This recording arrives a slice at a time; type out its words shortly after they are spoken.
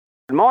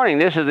Good morning.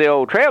 This is the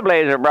Old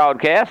Trailblazer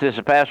broadcast. This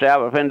is Pastor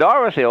Albert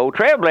Pendarvis, the Old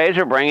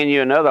Trailblazer, bringing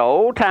you another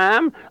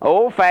old-time,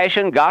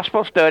 old-fashioned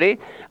gospel study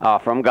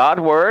from God's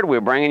Word.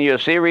 We're bringing you a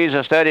series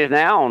of studies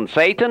now on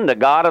Satan, the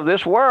god of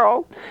this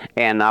world.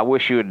 And I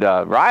wish you'd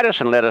write us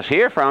and let us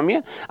hear from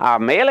you. Our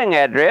mailing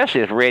address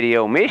is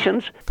Radio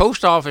Missions,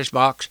 Post Office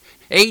Box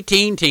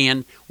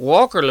 1810,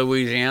 Walker,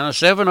 Louisiana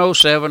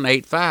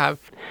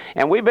 70785.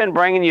 And we've been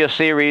bringing you a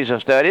series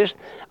of studies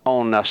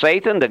on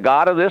Satan, the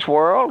god of this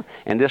world.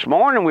 And this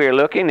morning we're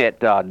looking at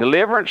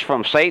deliverance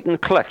from Satan's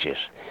clutches.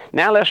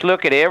 Now let's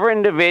look at every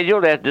individual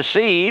that's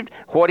deceived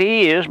what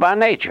he is by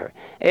nature.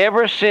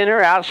 Every sinner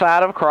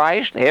outside of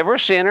Christ, every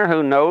sinner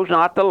who knows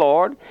not the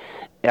Lord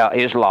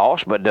is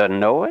lost but doesn't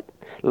know it.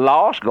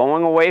 Lost,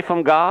 going away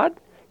from God,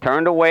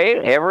 turned away.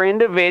 Every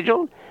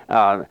individual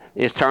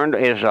is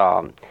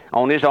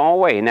on his own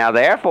way. Now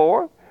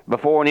therefore,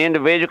 before an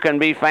individual can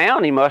be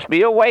found, he must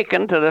be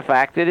awakened to the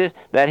fact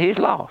that he's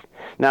lost.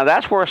 Now,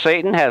 that's where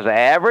Satan has the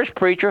average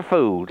preacher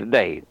fooled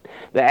today.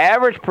 The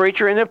average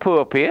preacher in the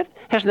pulpit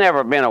has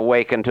never been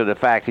awakened to the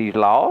fact he's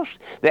lost.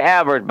 The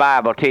average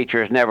Bible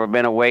teacher has never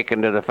been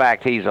awakened to the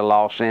fact he's a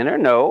lost sinner.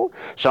 No.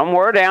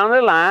 Somewhere down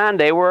the line,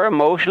 they were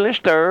emotionally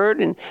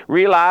stirred and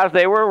realized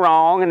they were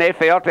wrong, and they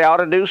felt they ought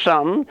to do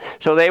something.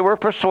 So they were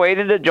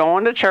persuaded to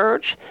join the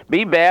church,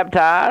 be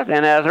baptized,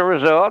 and as a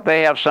result,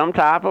 they have some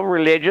type of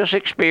religious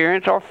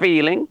experience or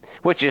feeling,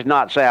 which is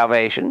not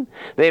salvation.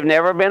 They've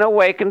never been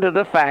awakened to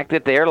the fact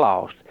that they're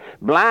lost,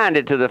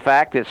 blinded to the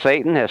fact that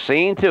Satan has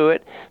seen to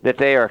it that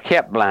they are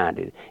kept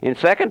blinded. In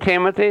 2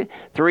 Timothy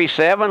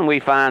 3:7, we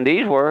find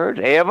these words,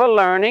 ever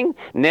learning,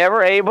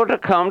 never able to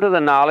come to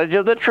the knowledge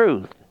of the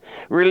truth.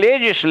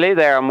 Religiously,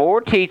 there are more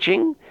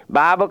teaching,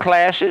 Bible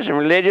classes, and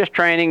religious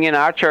training in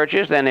our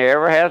churches than there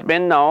ever has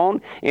been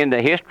known in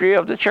the history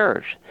of the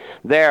church.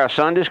 There are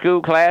Sunday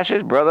school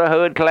classes,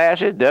 brotherhood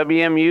classes,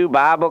 WMU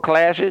Bible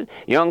classes,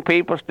 young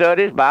people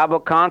studies, Bible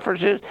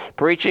conferences,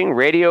 preaching,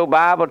 radio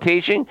Bible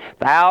teaching,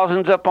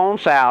 thousands upon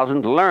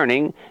thousands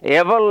learning,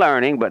 ever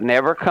learning, but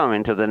never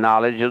coming to the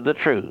knowledge of the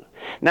truth.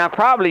 Now,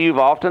 probably you've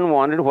often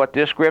wondered what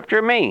this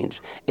scripture means.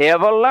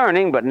 Ever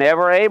learning, but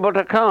never able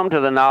to come to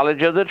the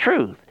knowledge of the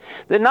truth.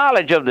 The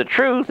knowledge of the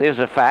truth is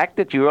the fact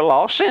that you're a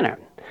lost sinner.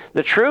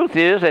 The truth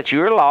is that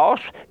you're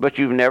lost, but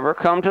you've never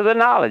come to the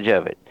knowledge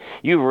of it.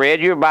 You've read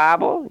your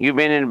Bible. You've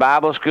been in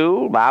Bible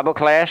school, Bible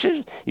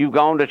classes. You've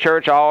gone to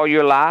church all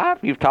your life.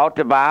 You've taught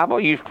the Bible.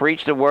 You've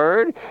preached the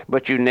Word,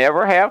 but you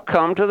never have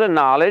come to the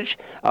knowledge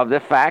of the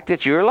fact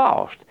that you're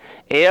lost.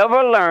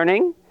 Ever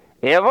learning,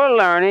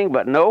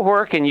 but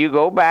nowhere can you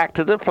go back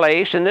to the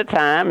place and the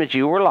time that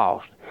you were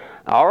lost.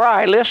 All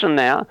right, listen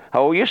now.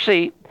 Hold your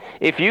seat.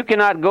 If you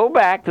cannot go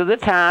back to the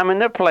time and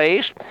the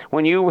place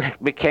when you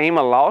became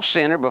a lost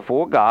sinner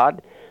before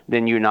God,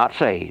 then you're not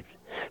saved.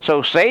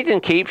 So Satan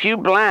keeps you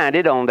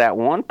blinded on that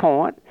one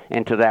point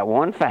and to that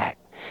one fact.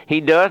 He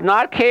does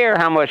not care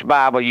how much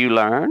Bible you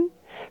learn.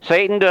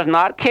 Satan does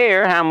not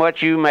care how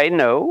much you may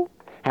know,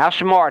 how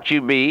smart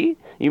you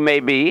may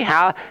be,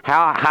 how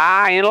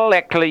high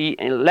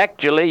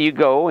intellectually you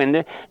go in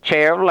the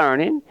chair of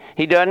learning.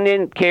 He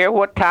doesn't care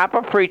what type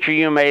of preacher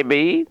you may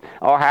be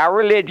or how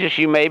religious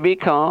you may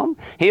become.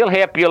 He'll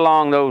help you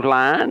along those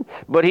lines,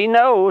 but he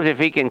knows if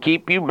he can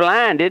keep you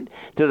blinded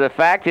to the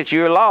fact that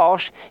you're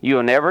lost,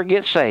 you'll never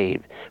get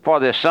saved.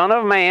 For the Son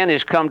of Man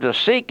is come to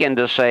seek and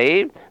to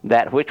save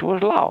that which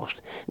was lost.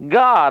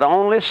 God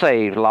only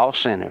saves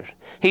lost sinners.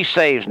 He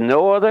saves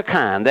no other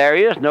kind. There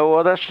is no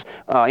other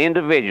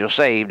individual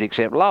saved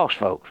except lost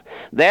folks.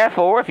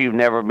 Therefore, if you've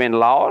never been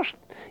lost,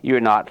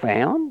 you're not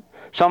found.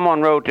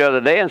 Someone wrote the other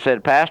day and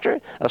said,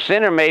 Pastor, a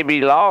sinner may be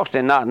lost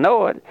and not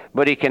know it,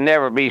 but he can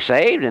never be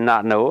saved and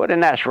not know it,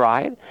 and that's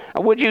right.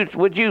 Would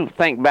you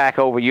think back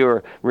over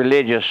your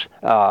religious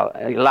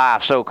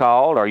life,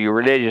 so-called, or your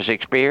religious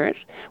experience?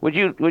 Would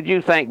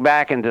you think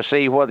back and to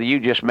see whether you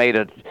just made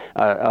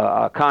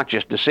a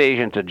conscious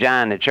decision to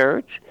join the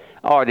church?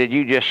 Or did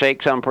you just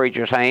shake some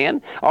preacher's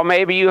hand? Or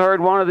maybe you heard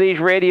one of these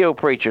radio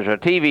preachers or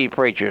TV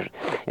preachers,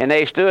 and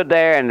they stood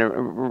there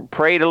and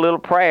prayed a little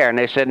prayer, and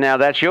they said, now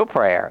that's your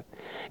prayer.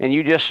 And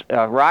you just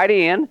write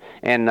in,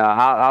 and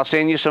I'll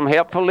send you some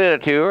helpful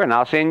literature, and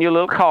I'll send you a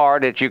little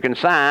card that you can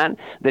sign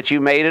that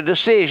you made a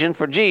decision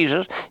for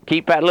Jesus.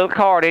 Keep that little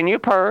card in your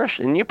purse,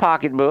 in your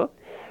pocketbook.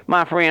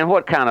 My friend,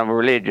 what kind of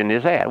religion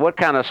is that? What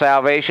kind of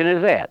salvation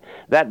is that?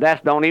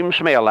 That don't even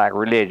smell like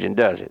religion,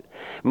 does it?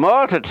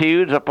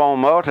 Multitudes upon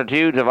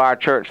multitudes of our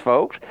church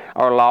folks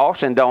are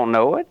lost and don't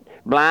know it,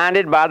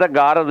 blinded by the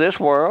god of this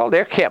world.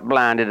 They're kept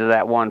blinded to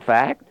that one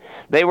fact.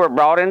 They were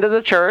brought into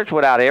the church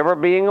without ever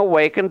being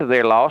awakened to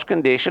their lost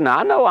condition.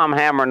 I know I'm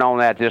hammering on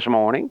that this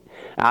morning.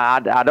 I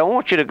don't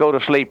want you to go to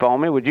sleep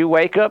on me. Would you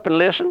wake up and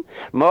listen?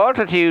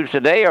 Multitudes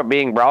today are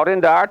being brought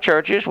into our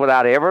churches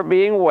without ever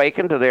being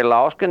awakened to their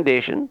lost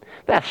condition.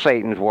 That's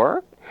Satan's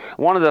work.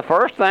 One of the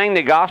first things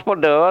the gospel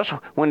does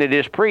when it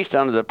is preached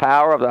under the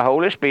power of the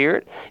Holy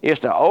Spirit is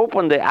to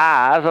open the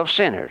eyes of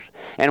sinners.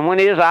 And when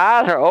his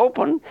eyes are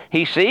open,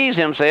 he sees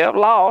himself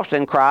lost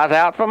and cries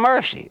out for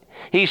mercy.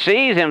 He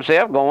sees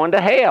himself going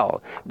to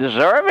hell,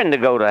 deserving to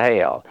go to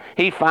hell.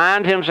 He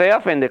finds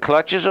himself in the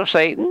clutches of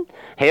Satan,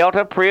 held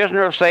a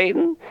prisoner of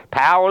Satan,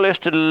 powerless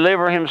to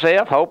deliver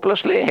himself,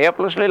 hopelessly,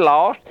 helplessly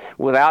lost,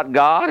 without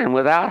God and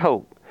without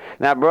hope.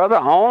 Now, brother,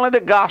 only the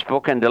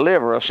gospel can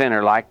deliver a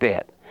sinner like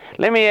that.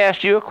 Let me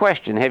ask you a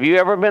question. Have you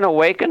ever been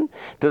awakened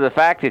to the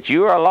fact that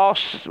you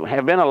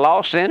have been a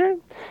lost sinner?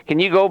 Can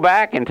you go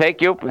back and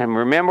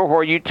remember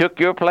where you took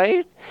your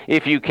place?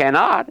 If you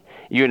cannot,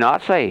 you're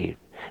not saved.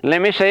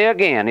 Let me say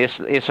again,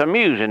 it's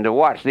amusing to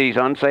watch these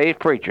unsaved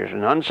preachers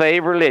and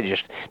unsaved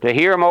religious, to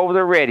hear them over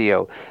the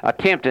radio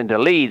attempting to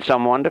lead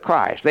someone to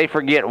Christ. They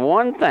forget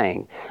one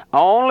thing.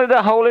 Only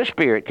the Holy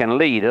Spirit can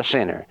lead a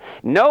sinner.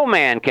 No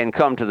man can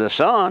come to the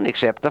Son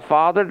except the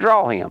Father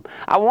draw him.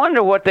 I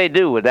wonder what they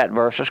do with that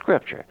verse of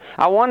Scripture.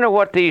 I wonder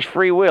what these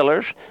free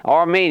willers,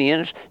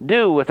 Armenians,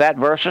 do with that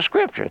verse of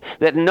Scripture,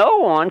 that no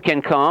one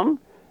can come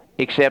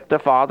except the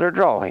Father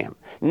draw him.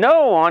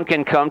 No one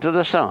can come to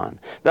the Son.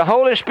 The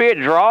Holy Spirit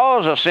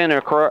draws a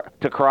sinner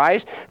to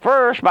Christ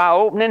first by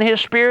opening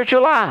his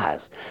spiritual eyes.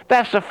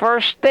 That's the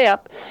first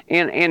step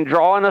in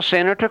drawing a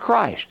sinner to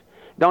Christ.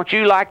 Don't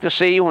you like to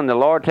see when the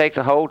Lord takes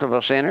a hold of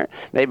a sinner,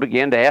 they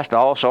begin to ask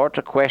all sorts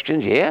of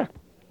questions? Yes.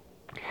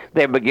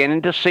 They're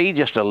beginning to see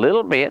just a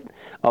little bit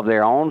of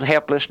their own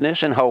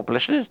helplessness and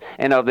hopelessness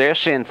and of their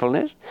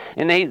sinfulness.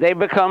 And they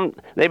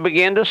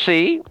begin to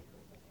see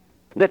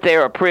that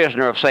they're a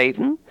prisoner of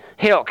Satan,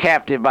 held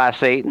captive by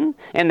Satan,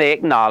 and they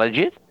acknowledge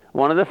it.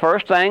 One of the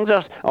first things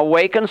a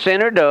awakened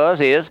sinner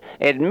does is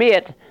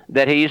admit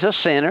that he's a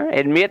sinner,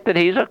 admit that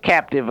he's a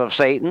captive of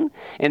Satan,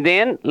 and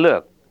then,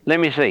 look,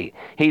 let me see.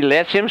 He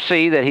lets him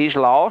see that he's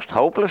lost,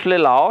 hopelessly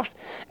lost,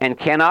 and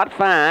cannot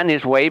find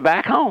his way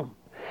back home.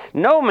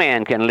 No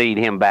man can lead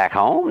him back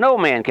home. No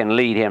man can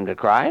lead him to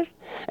Christ.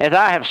 As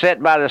I have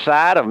sat by the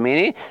side of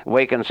many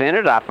awakened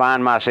sinners, I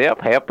find myself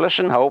helpless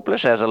and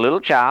hopeless as a little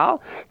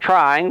child,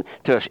 trying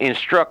to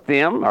instruct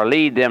them or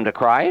lead them to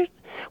Christ.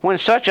 When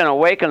such an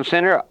awakened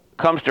sinner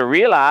comes to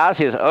realize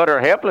his utter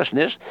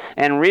helplessness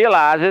and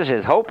realizes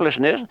his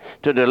hopelessness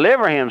to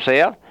deliver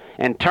himself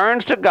and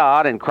turns to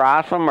God and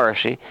cries for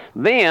mercy,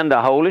 then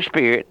the Holy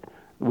Spirit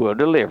will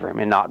deliver him,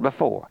 and not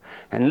before.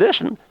 And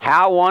listen,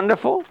 how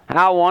wonderful,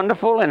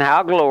 and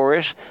how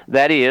glorious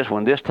that is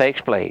when this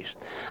takes place.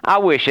 I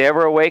wish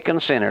every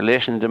awakened sinner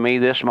listened to me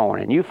this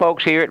morning. You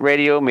folks here at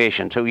Radio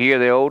Missions who hear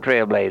the old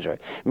Trailblazer,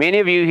 many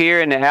of you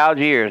here in the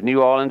Algiers,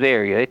 New Orleans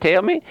area,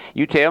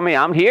 you tell me,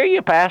 I'm hear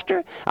you,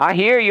 Pastor. I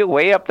hear you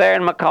way up there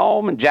in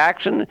Macomb and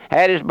Jackson,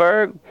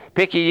 Hattiesburg,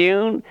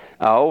 Picayune,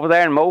 over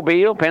there in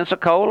Mobile,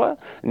 Pensacola,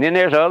 and then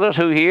there's others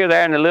who hear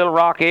there in the Little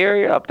Rock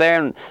area, up there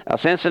in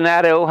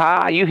Cincinnati,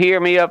 Ohio. You hear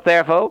me up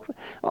there, folks?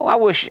 Oh, I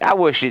wish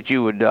that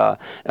you would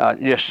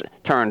just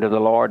turn to the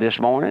Lord this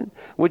morning.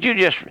 Would you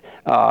just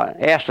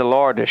ask the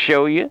Lord to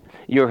show you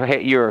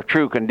your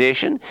true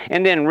condition,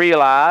 and then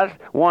realize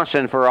once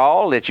and for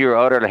all that you're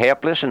utterly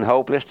helpless and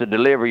hopeless to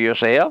deliver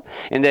yourself,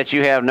 and that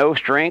you have no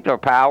strength or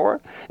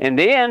power, and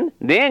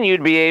then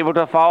you'd be able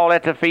to fall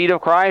at the feet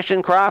of Christ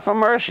and cry for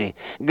mercy.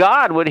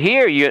 God would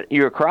hear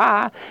your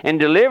cry and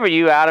deliver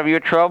you out of your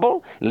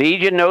trouble,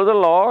 lead you to know the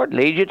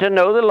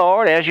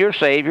Lord as your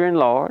Savior and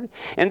Lord.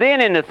 And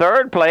then in the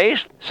third place,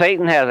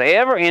 Satan has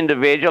every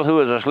individual who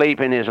is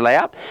asleep in his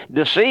lap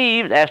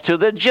deceived as to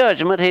the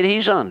judgment that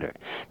he's under.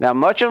 Now,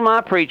 much of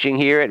my preaching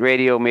here at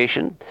Radio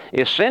Mission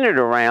is centered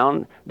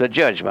around the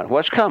judgment,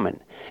 what's coming.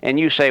 And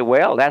you say,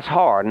 well, that's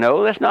hard.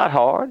 No, that's not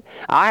hard.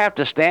 I have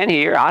to stand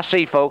here. I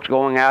see folks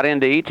going out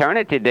into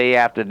eternity day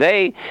after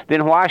day.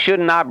 Then why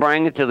shouldn't I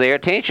bring it to their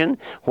attention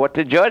what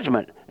the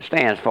judgment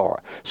stands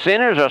for?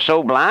 Sinners are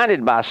so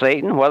blinded by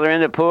Satan, whether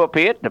in the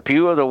pulpit, the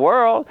pew of the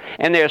world,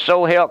 and they're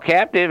so held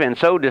captive and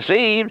so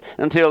deceived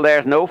until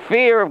there's no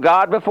fear of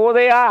God before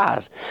their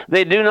eyes.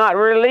 They do not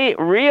really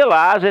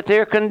realize that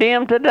they're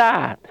condemned to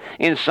die.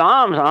 In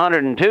Psalms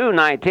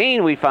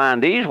 102:19, we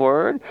find these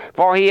words,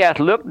 "For he hath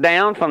looked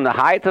down from the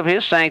height of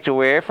his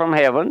sanctuary from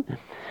heaven,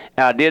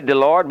 did the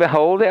Lord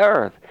behold the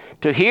earth,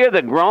 to hear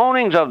the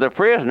groanings of the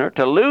prisoner,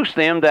 to loose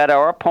them that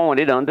are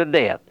appointed unto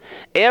death."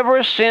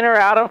 Every sinner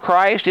out of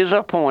Christ is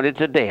appointed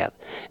to death.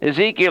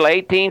 Ezekiel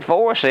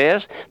 18:4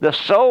 says, "The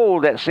soul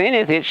that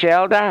sinneth, it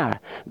shall die."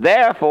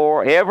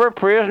 Therefore, every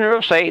prisoner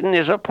of Satan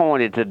is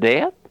appointed to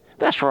death.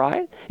 That's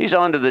right. He's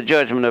under the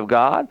judgment of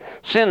God,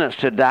 sentenced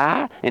to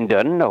die, and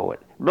doesn't know it.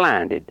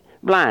 Blinded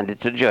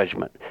to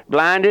judgment,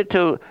 blinded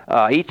to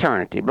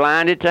eternity,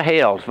 blinded to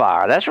hell's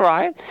fire. That's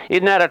right.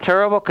 Isn't that a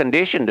terrible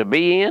condition to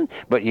be in?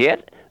 But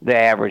yet, the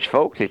average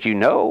folks that you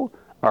know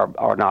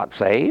are not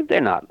saved.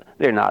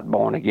 They're not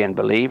born-again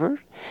believers.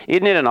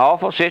 Isn't it an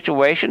awful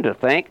situation to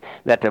think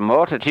that the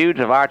multitudes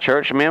of our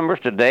church members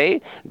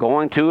today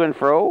going to and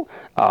fro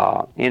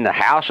in the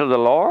house of the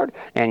Lord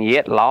and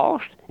yet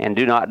lost and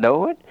do not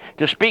know it?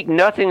 To speak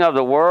nothing of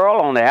the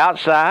world on the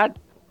outside,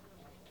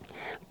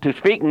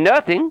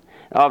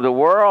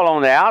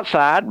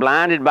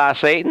 blinded by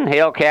Satan,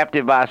 held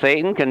captive by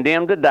Satan,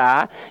 condemned to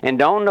die, and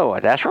don't know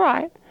it. That's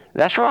right.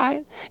 That's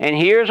right. And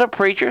here's a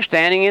preacher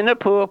standing in the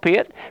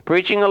pulpit,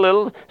 preaching a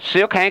little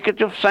silk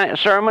handkerchief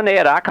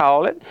sermonette, I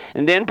call it,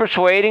 and then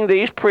persuading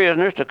these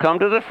prisoners to come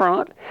to the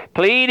front,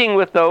 pleading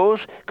with those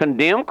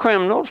condemned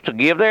criminals to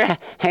give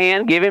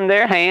him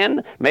their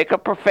hand, make a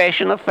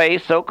profession of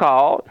faith,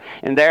 so-called,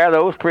 and there are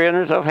those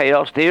prisoners of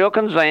hell still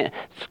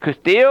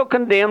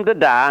condemned to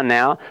die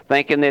now,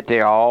 thinking that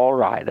they're all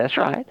right. That's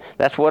right.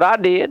 That's what I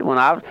did when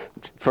I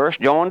first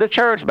joined the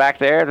church back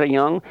there as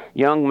a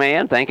young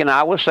man, thinking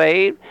I was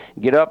saved.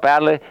 Get up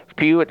out of the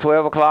pew at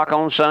 12 o'clock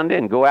on Sunday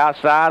and go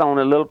outside on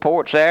the little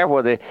porch there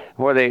where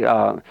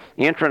the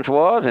entrance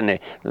was, and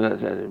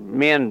the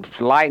men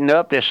lighting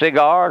up their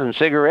cigars and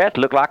cigarettes.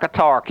 Looked like a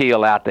tar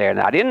kiln out there. And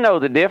I didn't know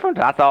the difference.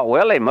 I thought,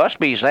 well, they must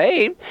be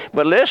saved.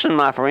 But listen,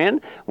 my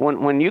friend,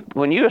 when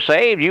you're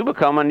saved, you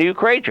become a new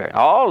creature.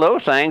 All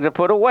those things are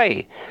put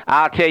away.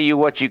 I'll tell you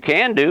what you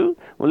can do.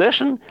 Well,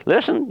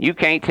 listen, you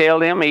can't tell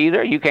them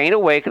either. You can't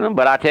awaken them,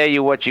 but I tell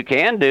you what you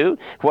can do.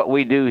 What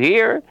we do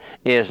here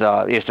is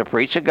to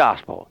preach the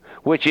gospel,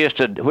 which is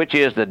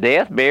the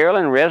death, burial,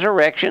 and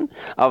resurrection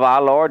of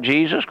our Lord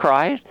Jesus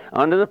Christ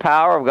under the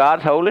power of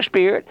God's Holy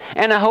Spirit,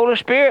 and the Holy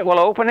Spirit will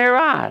open their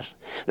eyes.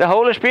 The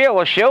Holy Spirit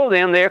will show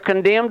them they're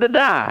condemned to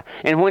die.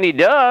 And when He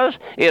does,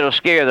 it'll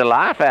scare the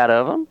life out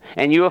of them,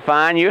 and you'll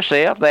find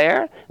yourself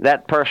there,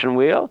 that person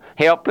will,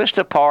 helpless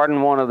to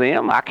pardon one of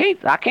them. I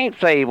can't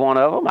save one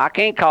of them. I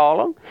can't call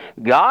them.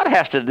 God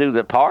has to do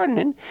the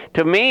pardoning.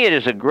 To me, it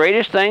is the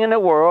greatest thing in the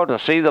world to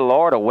see the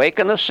Lord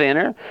awaken a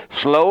sinner,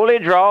 slowly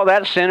draw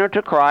that sinner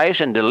to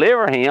Christ and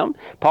deliver him,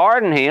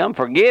 pardon him,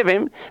 forgive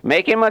him,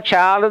 make him a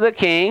child of the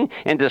King,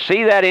 and to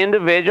see that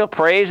individual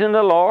praising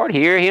the Lord,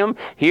 hear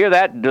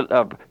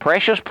that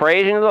precious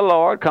praising of the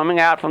Lord coming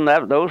out from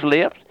those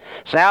lips.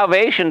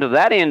 Salvation to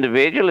that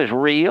individual is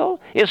real.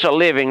 It's a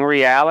living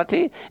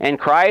reality, and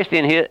Christ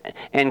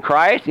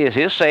is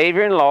his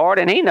Savior and Lord,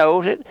 and he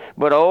knows it.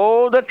 But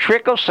oh, the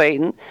trick of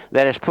Satan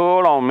that is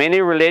pulled on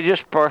many religious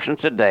persons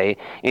today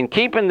in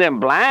keeping them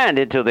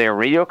blinded to their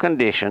real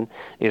condition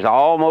is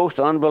almost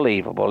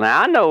unbelievable.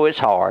 Now, I know it's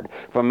hard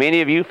for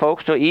many of you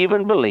folks to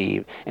even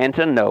believe and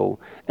to know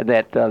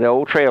that the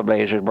old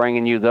Trailblazer is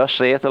bringing you, thus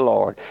saith the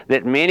Lord,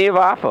 that many of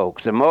our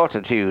folks, the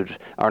multitudes,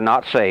 are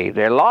not saved.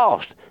 They're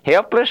lost.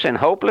 Helpless and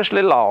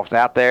hopelessly lost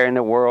out there in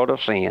the world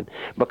of sin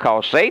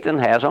because Satan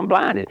has them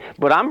blinded.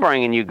 But I'm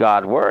bringing you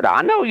God's Word.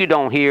 I know you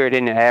don't hear it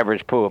in the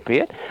average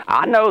pulpit.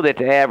 I know that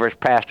the average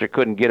pastor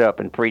couldn't get up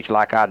and preach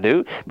like I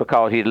do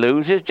because he'd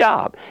lose his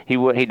job. He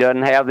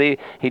doesn't have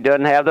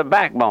the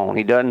backbone.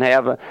 He doesn't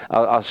have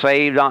a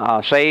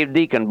saved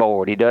deacon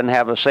board. He doesn't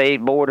have a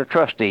saved board of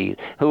trustees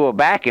who will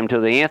back him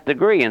to the nth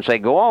degree and say,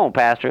 "Go on,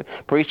 pastor,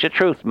 preach the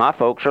truth. My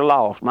folks are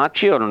lost. My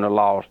children are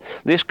lost.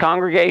 This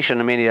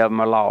congregation, many of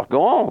them are lost.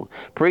 Go on.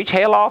 Preach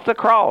hell off the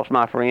cross,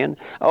 my friend."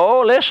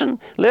 Oh, listen.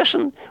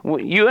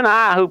 You and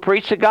I who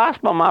preach the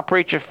gospel, my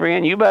preacher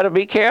friend, you better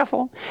be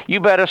careful.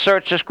 You better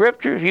search the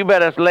Scriptures. You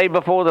better lay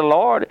before the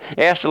Lord.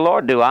 Ask the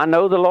Lord, do I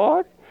know the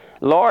Lord?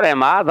 Lord,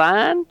 am I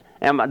thine?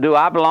 Do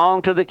I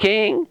belong to the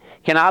King?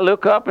 Can I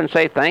look up and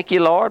say, "Thank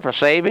you, Lord, for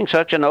saving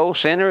such an old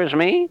sinner as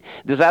me"?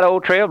 Does that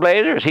old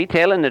Trailblazer, is he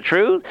telling the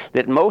truth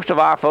that most of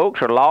our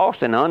folks are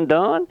lost and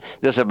undone?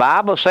 Does the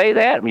Bible say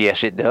that?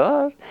 Yes, it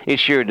does.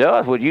 It sure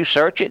does. Would you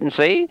search it and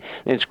see?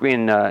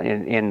 In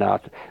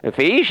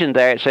Ephesians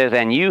there it says,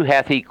 "And you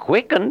hath he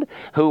quickened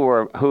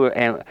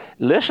and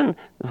listen,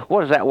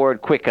 what does that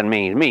word quicken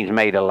mean? It means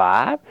made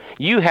alive.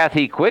 You hath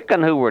he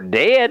quickened who were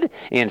dead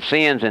in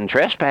sins and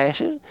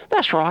trespasses."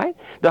 That's right.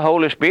 The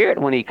Holy Spirit,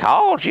 when he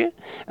calls you,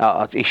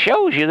 he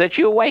shows you that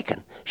you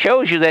awaken,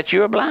 shows you that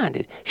you're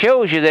blinded,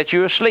 shows you that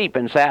you're asleep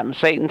and sat in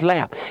Satan's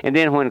lap. And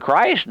then when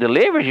Christ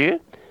delivers you,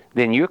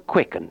 then you're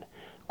quickened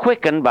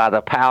by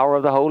the power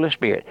of the Holy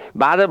Spirit,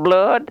 by the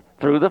blood,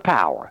 through the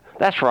power.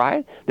 That's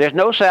right. There's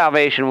no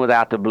salvation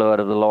without the blood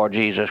of the Lord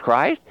Jesus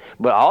Christ,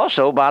 but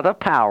also by the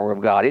power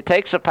of God. It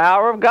takes the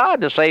power of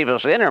God to save a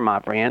sinner, my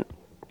friend.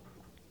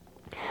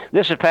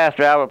 This is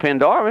Pastor Albert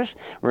Pendarvis.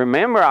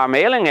 Remember, our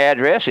mailing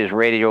address is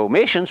Radio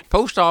Missions,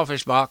 Post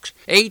Office Box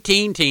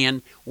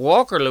 1810,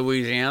 Walker,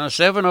 Louisiana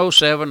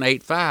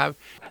 70785.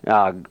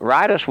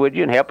 Write us, would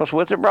you, and help us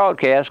with the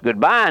broadcast.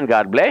 Goodbye, and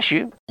God bless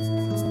you.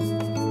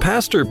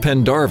 Pastor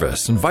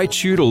Pendarvis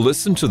invites you to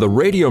listen to the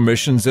Radio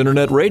Missions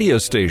Internet radio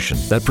station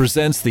that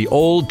presents the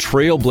Old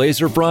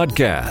Trailblazer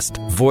broadcast,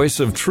 Voice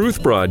of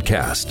Truth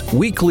broadcast,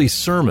 weekly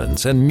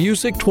sermons, and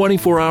music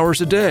 24 hours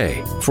a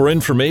day. For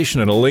information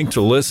and a link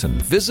to listen,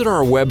 visit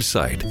our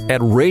website at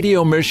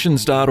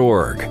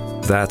radiomissions.org.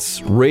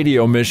 That's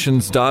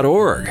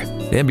radiomissions.org.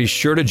 And be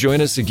sure to join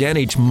us again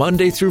each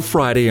Monday through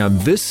Friday on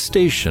this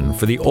station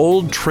for the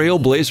Old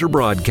Trailblazer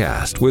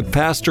broadcast with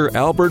Pastor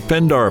Albert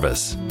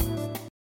Pendarvis.